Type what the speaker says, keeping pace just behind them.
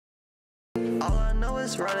know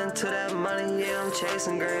it's running to that money, yeah, I'm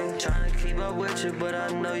chasing green. Trying to keep up with you, but I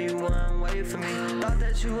know you weren't waiting for me. Thought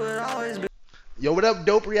that you would always be. Yo, what up,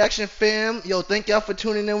 Dope Reaction fam? Yo, thank y'all for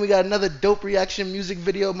tuning in. We got another Dope Reaction music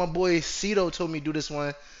video. My boy Cito told me to do this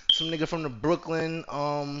one. Some nigga from the Brooklyn,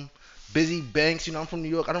 Bizzy Banks. You know, I'm from New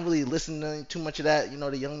York. I don't really listen to too much of that. You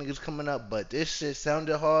know, the young niggas coming up, but this shit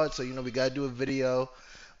sounded hard, so you know we gotta do a video.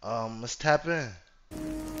 Let's tap in.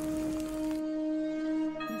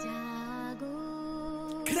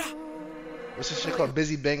 What's this shit called?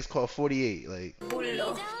 Bizzy Banks called 48. Like.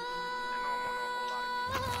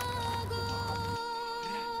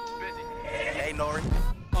 Hey, Nori.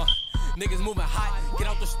 Niggas moving hot, get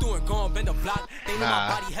out the stew and go and bend the block. They know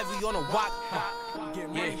my body heavy on the walk.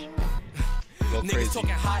 Yeah. Niggas talking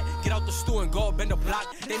hot, get out the stew and go bend the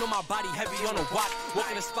block. They know my body heavy on the walk.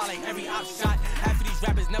 Walking the spot like every op shot. Half of these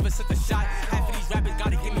rappers never sent a shot. Half of these rappers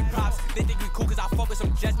gotta give me props. They think we cool cause I fuck with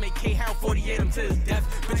some jets. Make K-Harold 48 him to his death.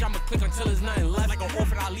 Bitch, I'ma click until there's nothing left. Like an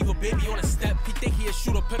orphan, I leave a baby on a step. He think he a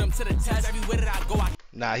shooter, put him to the test. Everywhere that I go,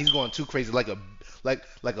 Nah, he's going too crazy. Like an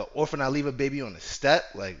orphan, I leave a baby on the step.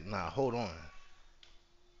 Like, nah, hold on.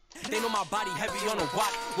 They know my body heavy on the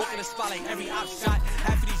walk. Walking the spot like every op shot.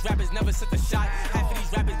 Half of these rappers never sent a shot. Half of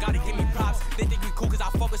these rappers gotta give me props. They think we cool cause I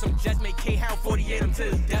fuck with some jets. Make K-Harold 48 him to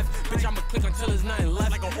his death. Bitch, I'ma click until there's nothing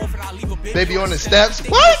left. Like an orphan, I leave a baby on the steps.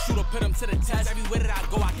 What? Shooter, put him to the test. Everywhere that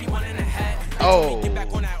I go, I keep one in the head. Oh. Get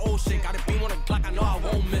back on that old shit. Got a beam on the Glock, I know I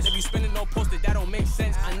won't miss. If you spinning no posted, that don't make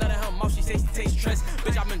sense. I nut at her mouth, she says she tastes stress.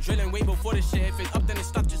 Bitch, I've been drilling way before this shit. If it's up, then it's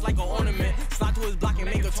stuck just like an ornament. Slide to his block and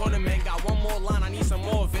make a tournament. Got one more line, I need some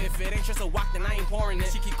more of it. If it ain't just a walk, then I ain't pouring it.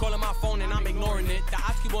 She keep calling my phone and I'm ignoring it. The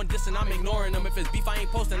ops keep on dissing, I'm ignoring them. If it's beef, I ain't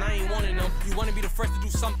posting, I ain't wanting them. You wanna be the first to do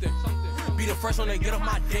something. Be the first one to get off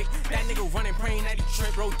my dick. That nigga running, praying that he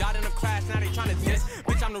trip. Bro died in the crash, now they tryna diss.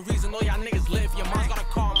 Bitch, I'm the reason all y'all niggas live. Your mom's got a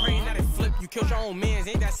car, I'm praying that it flip. You killed your own mans,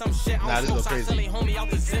 ain't that some shit? I don't smoke, so I still ain't homie out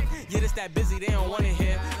the zip. Yeah, this that Bizzy, they don't wanna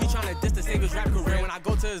hear. He tryna diss to save his rap career. When I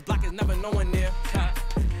go to his block, it's never no one near.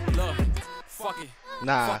 Look, fuck it.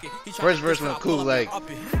 Nah, fuck it. first verse went cool, like.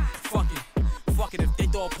 Fuck it, if they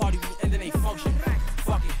throw a party, we end and they function.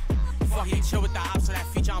 Fuck it, he chill with the ops, so that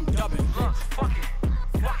feature I'm dubbing. Fuck it,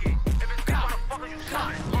 if it's God, motherfucker, you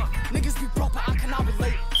stop it. Niggas be broke, but I cannot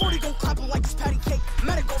relate. 40 gon' clap him like it's patty cake.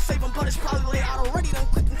 Medic gon' save him, but it's probably late. I already done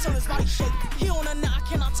clicked until his body shake. He on the net, I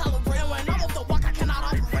cannot tolerate. And when I'm off the walk, I cannot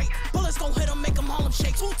operate. Bullets gon' hit him, make him Harlem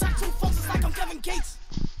shake. Two tech, two folks, it's like I'm Kevin Gates.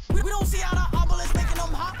 We don't see how the obelisk making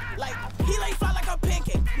them hot. Like, he lay flat like a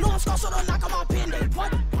pancake. No one's score, so don't knock on my Band-Aid.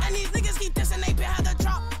 What? And these niggas keep dissing, they been had to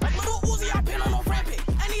drop. Like little Uzi, I been on a rampage.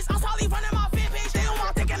 And these outs probably running my fan page. They don't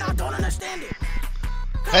want thinking I don't understand it.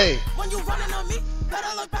 Hey. When you running on me,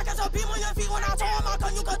 better look back at your beam on your feet. When I told him I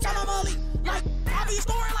gun, you could tell him elite. Like, I be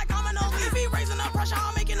scoring like I'm an elite. If he raising the pressure,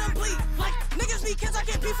 I'm making them bleed. Like, niggas be kids, I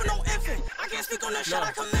can't be for no infant. I can't speak on the shit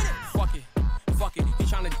I committed. Fuck it. He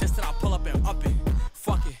tryna diss it, I pull up and up it.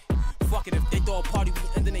 Fuck it. If they throw a party, we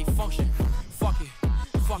end and they function. Fuck it.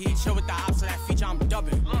 He chill with the ops, so that feature I'm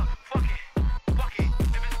dubbing. Look, fuck it.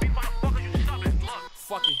 If it's beef, motherfucker, you stubborn. Look,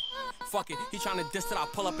 fuck it. He tryna diss it, I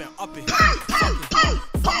pull up and up it.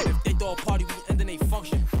 Fuck it. If they throw a party, we end and they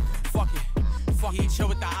function. Fuck it. He chill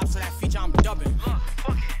with the ops, so that feature I'm dubbing. Look,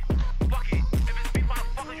 fuck it. If it's beef,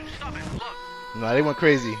 motherfucker, you stubborn. Look. Nah, they went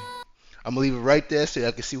crazy. I'm gonna leave it right there so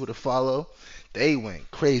y'all can see who to follow. They went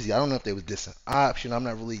crazy. I don't know if they was dissing ops. I'm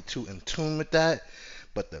not really too in tune with that.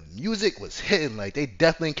 But the music was hitting. Like, they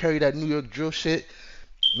definitely carried that New York drill shit.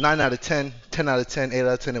 9 out of 10, 10 out of 10, 8 out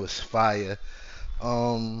of 10. It was fire.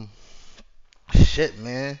 Shit,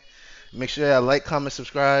 man. Make sure y'all like, comment,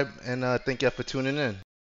 subscribe, and thank y'all for tuning in.